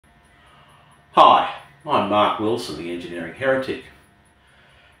I'm Mark Wilson, the Engineering Heretic,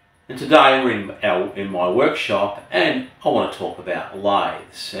 and today we're in my workshop and I want to talk about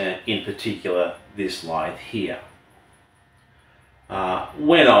lathes, and in particular this lathe here.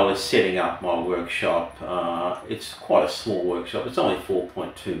 When I was setting up my workshop, it's quite a small workshop, it's only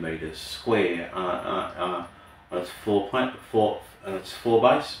 4.2 metres square on its floor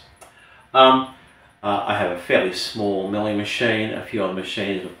base. I have a fairly small milling machine, a few other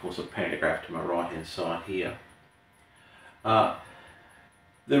machines, and of course a pantograph to my right hand side here.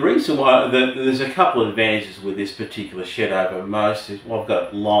 The reason why there's a couple of advantages with this particular shed over most is, well, I've got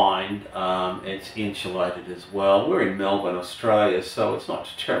it lined, it's insulated as well. We're in Melbourne, Australia, so it's not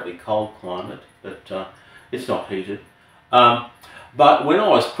a terribly cold climate, but it's not heated. But when I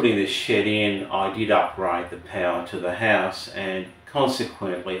was putting this shed in, I did upgrade the power to the house, and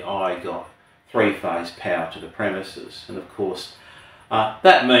consequently I got three-phase power to the premises. And of course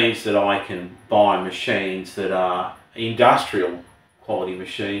that means that I can buy machines that are industrial quality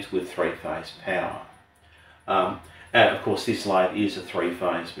machines with three-phase power. And of course this lathe is a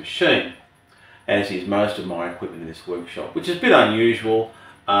three-phase machine, as is most of my equipment in this workshop, which is a bit unusual.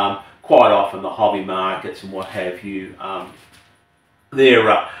 Quite often the hobby markets and what have you, there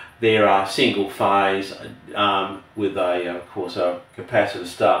are single phase with of course a capacitor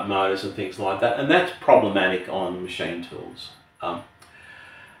start motors and things like that, and that's problematic on machine tools.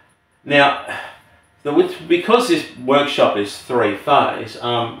 Now, because this workshop is three-phase,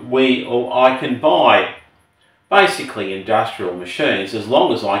 I can buy basically industrial machines as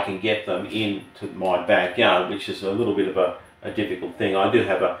long as I can get them into my backyard, which is a little bit of a difficult thing. I do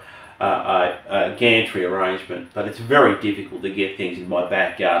have a gantry arrangement, but it's very difficult to get things in my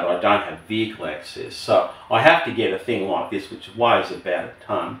backyard. I don't have vehicle access, so I have to get a thing like this, which weighs about a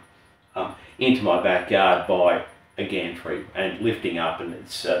tonne, into my backyard by a gantry and lifting up, and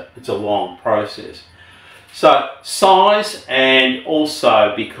it's a long process. So size, and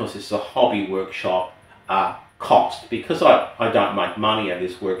also because it's a hobby workshop, cost. Because I don't make money out of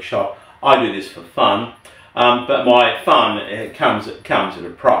this workshop, I do this for fun, but my fun comes at a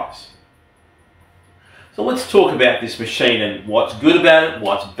price. So let's talk about this machine and what's good about it,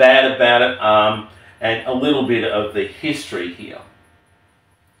 what's bad about it, and a little bit of the history here.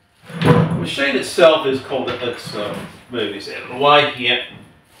 The machine itself is called, let's move this out of the way here.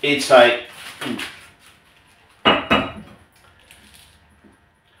 The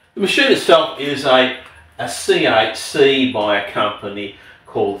machine itself is a C8C by a company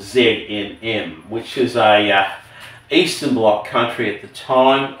called ZMM, which is a Eastern Bloc country at the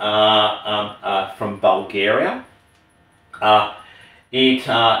time, from Bulgaria.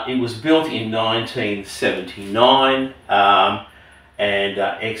 It was built in 1979 and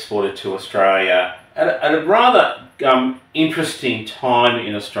exported to Australia at a rather interesting time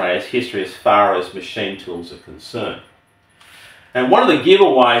in Australia's history as far as machine tools are concerned. And one of the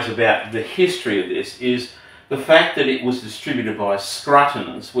giveaways about the history of this is the fact that it was distributed by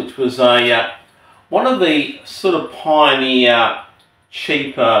Scruttons, which was one of the sort of pioneer,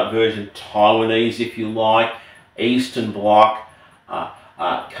 cheaper version Taiwanese, if you like, Eastern Bloc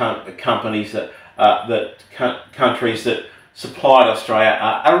companies countries that supplied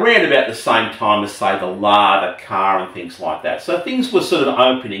Australia around about the same time as, say, the Lathe car and things like that. So things were sort of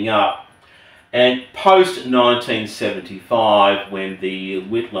opening up. And post 1975, when the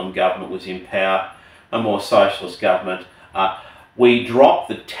Whitlam government was in power, a more socialist government, we dropped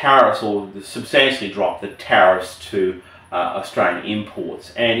the tariffs, or substantially dropped the tariffs to Australian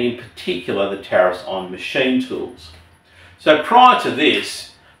imports, and in particular the tariffs on machine tools. So prior to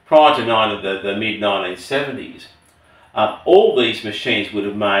this, prior to the mid-1970s, all these machines would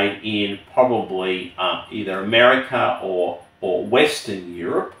have made in probably either America or Western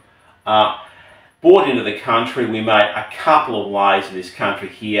Europe. Brought into the country, we made a couple of lathes in this country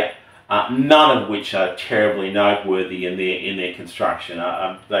here, none of which are terribly noteworthy in their construction.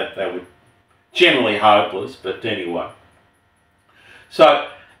 They were generally hopeless, but anyway. So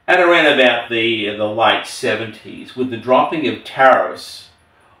at around about the late 70s, with the dropping of tariffs,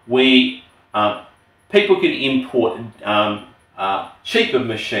 people could import cheaper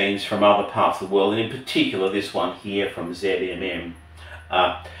machines from other parts of the world, and in particular this one here from ZMM.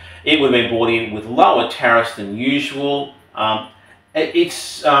 It would have been brought in with lower tariffs than usual,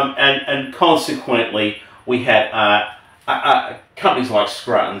 and consequently we had companies like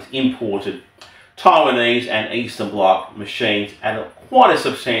Scruttons imported Taiwanese and Eastern Bloc machines at quite a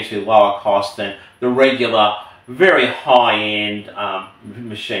substantially lower cost than the regular, very high-end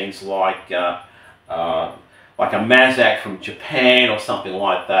machines like a Mazak from Japan or something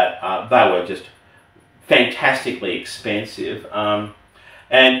like that. They were just fantastically expensive.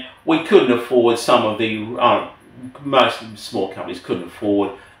 And we couldn't afford some of the, most small companies couldn't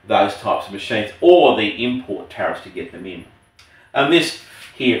afford those types of machines or the import tariffs to get them in. And this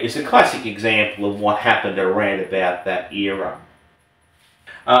here is a classic example of what happened around about that era.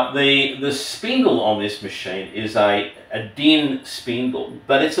 The spindle on this machine is a DIN spindle,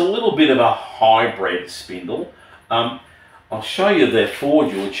 but it's a little bit of a hybrid spindle. I'll show you the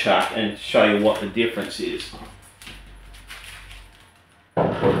 4-jaw chuck and show you what the difference is.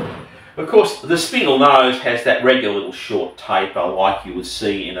 Of course, the spindle nose has that regular little short taper like you would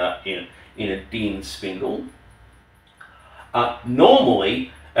see in a DIN spindle.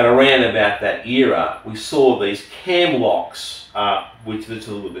 Normally, at around about that era, we saw these cam locks, which is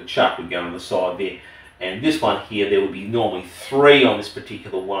a little bit of chuck would go on the side there. And this one here, there would be normally 3 on this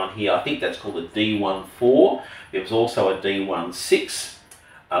particular one here. I think that's called a D14. There was also a D16,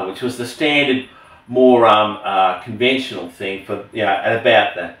 which was the standard, more conventional thing for at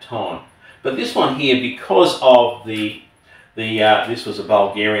about that time. But this one here, because of this was a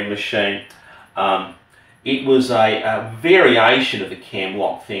Bulgarian machine, it was a variation of the cam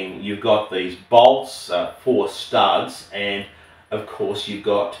lock thing. You've got these bolts, 4 studs, and of course you've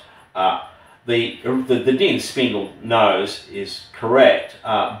got the DIN spindle nose is correct,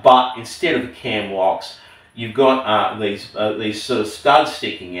 but instead of the cam locks, you've got these sort of studs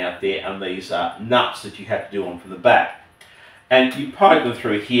sticking out there and these nuts that you have to do on from the back. And you poke them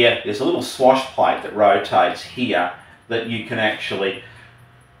through here. There's a little swash plate that rotates here that you can actually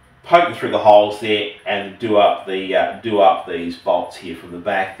poke them through the holes there and do up these bolts here from the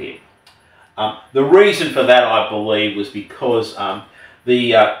back there. The reason for that, I believe, was because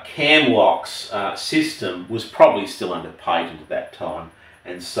the cam locks system was probably still under patent at that time,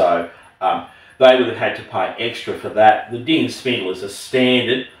 and so they would have had to pay extra for that. The DIN spindle is a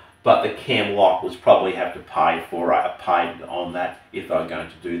standard, but the cam lock was probably have to pay for a patent on that if they were going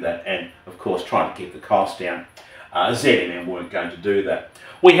to do that, and of course trying to keep the cost down. ZMM weren't going to do that.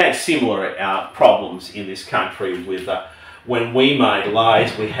 We had similar problems in this country with when we made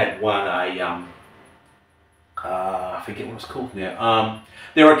lathes. We had one I forget what it's called now.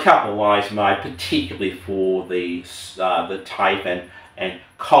 There were a couple of lathes made particularly for the tape and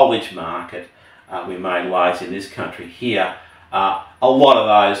college market. We made lathes in this country here. A lot of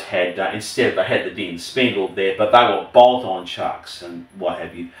those had, instead they had the DIN spindle there, but they were bolt-on chucks and what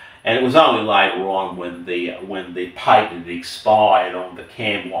have you. And it was only later on when the patent expired on the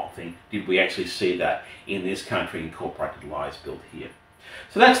cam lock thing did we actually see that in this country incorporated lathes built here.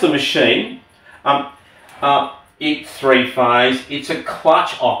 So that's the machine. It's 3-phase. It's a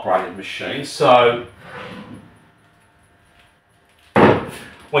clutch operated machine. So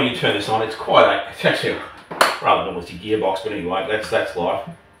when you turn this on, it's actually rather than almost a gearbox, but anyway, that's life.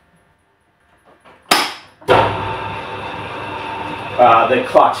 The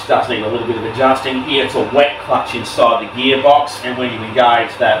clutch does need a little bit of adjusting. Here it's a wet clutch inside the gearbox, and when you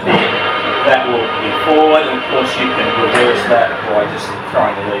engage that there, that will be forward, and of course you can reverse that by just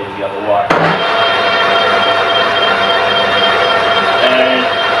throwing the lever the other way. And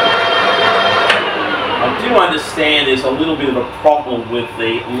I do understand there's a little bit of a problem with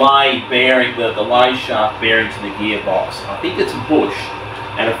the lathe bearing, the lathe shaft bearings in the gearbox. I think it's a Bush.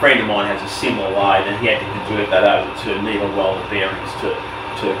 And a friend of mine has a similar lathe, and he had to convert that over to needle roller bearings to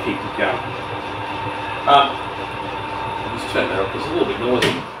keep it going. I'll just turn that off because it's a little bit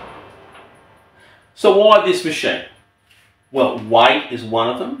noisy. So why this machine? Well, weight is one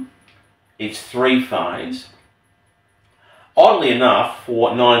of them. It's 3-phase. Oddly enough, for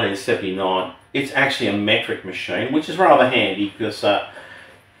 1979, it's actually a metric machine, which is rather handy because I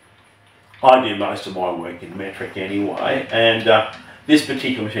do most of my work in metric anyway, and this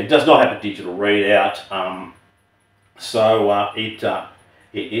particular machine does not have a digital readout, so it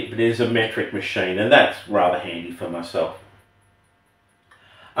is a metric machine, and that's rather handy for myself.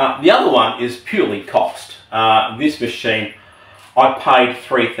 The other one is purely cost. This machine, I paid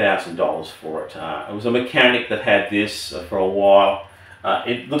 $3,000 for it. It was a mechanic that had this for a while.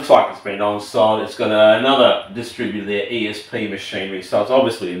 It looks like it's been on site. It's got another distributor there, ESP Machinery, so it's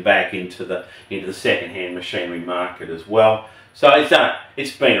obviously been back into the second-hand machinery market as well. So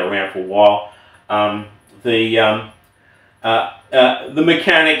it's been around for a while. The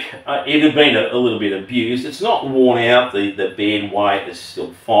mechanic, it had been a little bit abused. It's not worn out. The bed weight is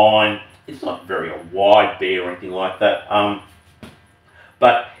still fine. It's not very wide bed or anything like that.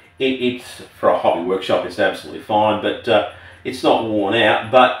 But it's for a hobby workshop. It's absolutely fine. But it's not worn out.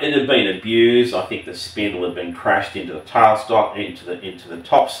 But it had been abused. I think the spindle had been crashed into the tailstock, into the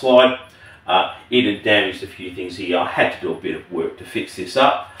top slide. It had damaged a few things here. I had to do a bit of work to fix this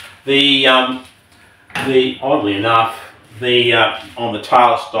up. Oddly enough, on the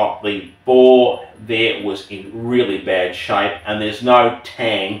tailstock, the bore there was in really bad shape, and there's no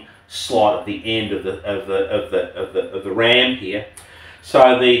tang slot at the end of the ram here.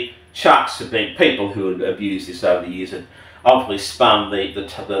 So the chucks have been, people who had abused this over the years had obviously spun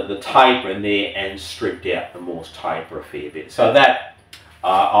the taper in there and stripped out the Morse taper a fair bit. So that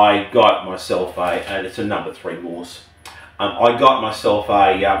I got myself and it's a number 3 Morse. I got myself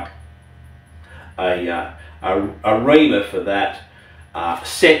a reamer for that.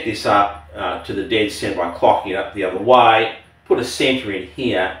 Set this up to the dead center by clocking it up the other way. Put a center in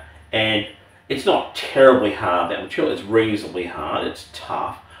here, and it's not terribly hard. That material is reasonably hard. It's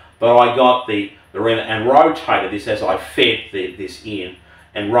tough, but I got the reamer and rotated this as I fed this in,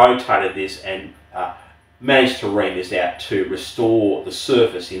 and rotated this and managed to ream this out to restore the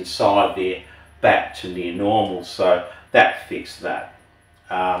surface inside there back to near normal. So that fixed that.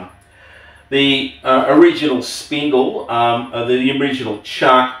 The original spindle, the original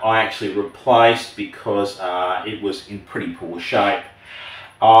chuck, I actually replaced because it was in pretty poor shape.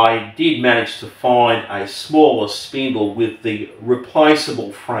 I did manage to find a smaller spindle with the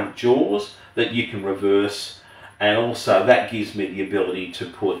replaceable front jaws that you can reverse, and also that gives me the ability to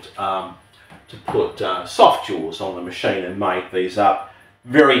put soft jaws on the machine and make these up.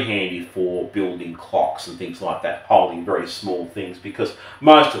 Very handy for building clocks and things like that, holding very small things, because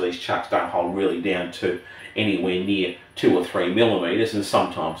most of these chucks don't hold really down to anywhere near 2 or 3 millimeters, and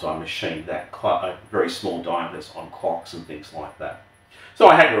sometimes I machine that very small diameters on clocks and things like that. So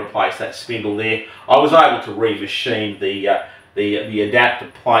I had to replace that spindle there. I was able to remachine the adapter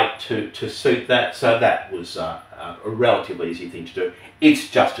plate to suit that, so that was a relatively easy thing to do.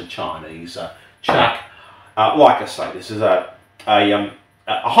 It's just a Chinese chuck. Like I say, this is a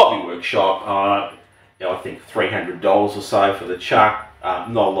hobby workshop. I think $300 or so for the chuck.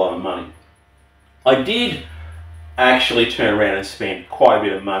 Not a lot of money. I did actually turn around and spend quite a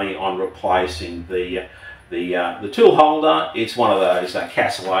bit of money on replacing the tool holder. It's one of those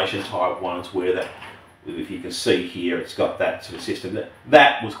cancellation type ones where if you can see here, it's got that sort of system.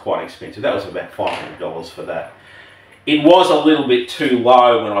 That was quite expensive. That was about $500 for that. It was a little bit too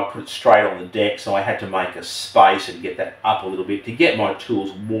low when I put it straight on the deck, so I had to make a space and get that up a little bit to get my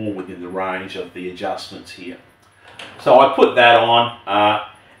tools more within the range of the adjustments here. So I put that on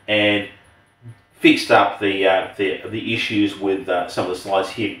and fixed up the issues with some of the slides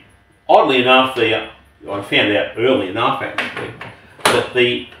here. Oddly enough, I found out early enough actually that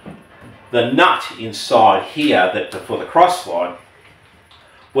the nut inside here for the cross slide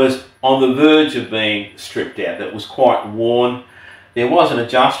was on the verge of being stripped out. That was quite worn. There was an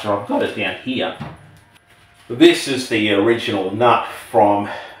adjuster, I've got it down here. This is the original nut from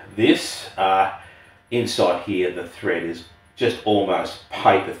this. Inside here the thread is just almost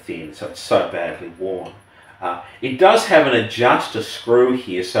paper thin, so it's so badly worn. It does have an adjuster screw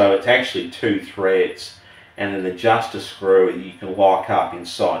here, so it's actually 2 threads and an adjuster screw you can lock up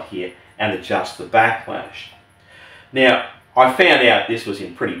inside here and adjust the backlash. Now, I found out this was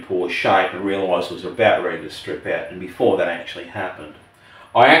in pretty poor shape and realised it was about ready to strip out, and before that actually happened,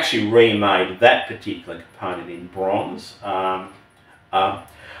 I actually remade that particular component in bronze, but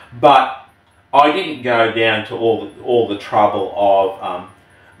I didn't go down to all the trouble of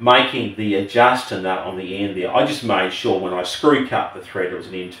making the adjuster nut on the end there. I just made sure when I screw cut the thread, it was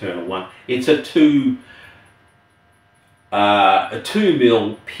an internal one. It's a 2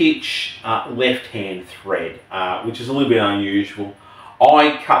 mil pitch left-hand thread, which is a little bit unusual.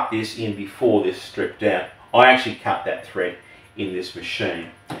 I cut this in before this stripped out. I actually cut that thread in this machine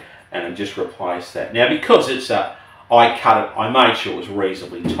and I just replaced that. Now, because it's I cut it, I made sure it was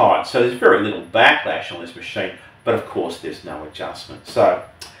reasonably tight, so there's very little backlash on this machine, but of course there's no adjustment. So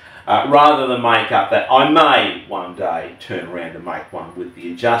rather than make up that, I may one day turn around and make one with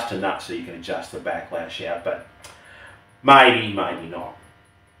the adjuster nut so you can adjust the backlash out, but maybe, maybe not.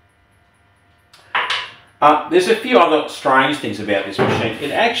 There's a few other strange things about this machine.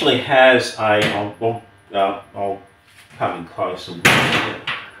 It actually has I'll come in close and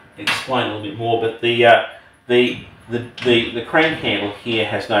explain a little bit more, but the crank handle here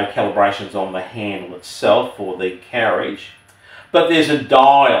has no calibrations on the handle itself for the carriage, but there's a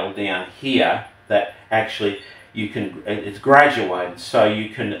dial down here that actually you can, it's graduated, so you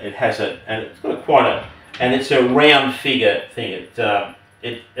can, it has a, and it's got quite a, and it's a round figure thing.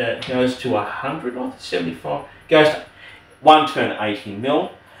 It goes to 100 or 75, goes to 1 turn 80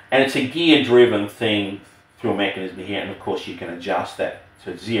 mil, and it's a gear driven thing through a mechanism here, and of course you can adjust that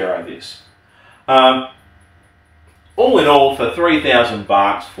to zero this. All in all, for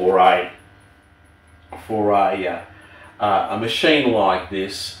 $3,000 for a machine like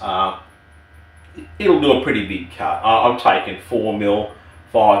this, it'll do a pretty big cut. I've taken 4mm,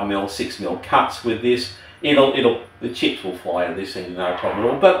 5mm, 6mm cuts with this. The chips will fly out of this thing, no problem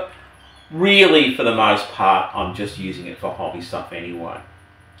at all. But really, for the most part, I'm just using it for hobby stuff anyway.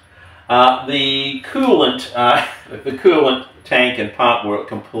 The coolant tank and pump were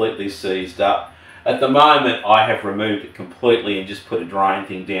completely seized up. At the moment, I have removed it completely and just put a drain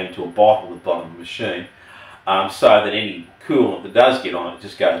thing down to a bottle at the bottom of the machine, so that any coolant that does get on it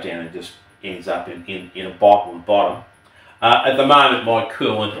just goes down and just ends up in a bottle at the bottom. At the moment, my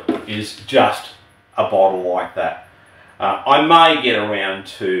coolant is just a bottle like that. I may get around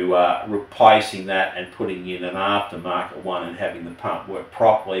to replacing that and putting in an aftermarket one and having the pump work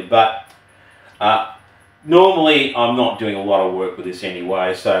properly, but normally I'm not doing a lot of work with this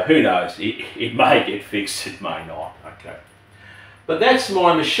anyway, so who knows, it may get fixed, it may not. Okay, but that's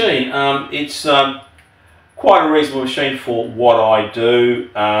my machine. It's quite a reasonable machine for what I do.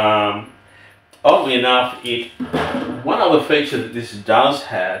 Oddly enough, one other feature that this does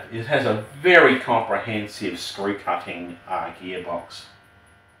have, it has a very comprehensive screw cutting gearbox.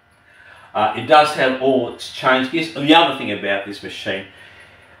 It does have all its change gears, and the other thing about this machine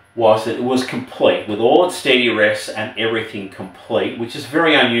was that it was complete, with all its steady rests and everything complete, which is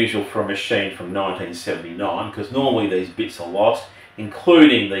very unusual for a machine from 1979, because normally these bits are lost,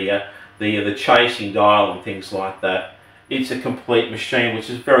 including the chasing dial and things like that. It's a complete machine, which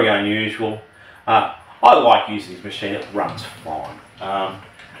is very unusual. I like using this machine, it runs fine.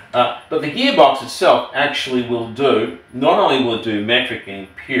 But the gearbox itself actually will do, not only will it do metric and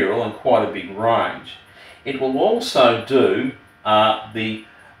imperial and quite a big range, it will also do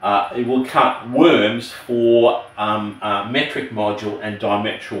it will cut worms for metric module and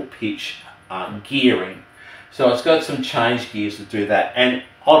diametral pitch gearing. So it's got some change gears that do that, and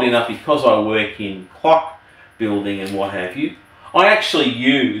oddly enough, because I work in clock building and what have you, I actually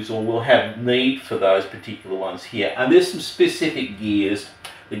use, or will have need for those particular ones here, and there's some specific gears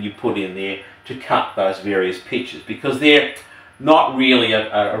that you put in there to cut those various pitches, because they're not really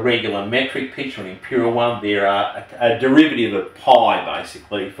a regular metric pitch or an imperial one. They're a derivative of pi,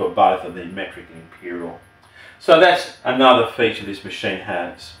 basically, for both of them, metric and imperial. So that's another feature this machine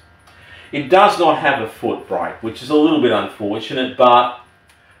has. It does not have a foot brake, which is a little bit unfortunate, but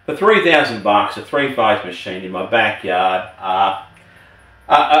for 3,000 bucks, a three-phase machine in my backyard,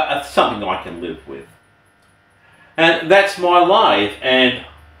 something I can live with. And that's my lathe, and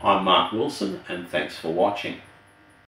I'm Mark Wilson, and thanks for watching.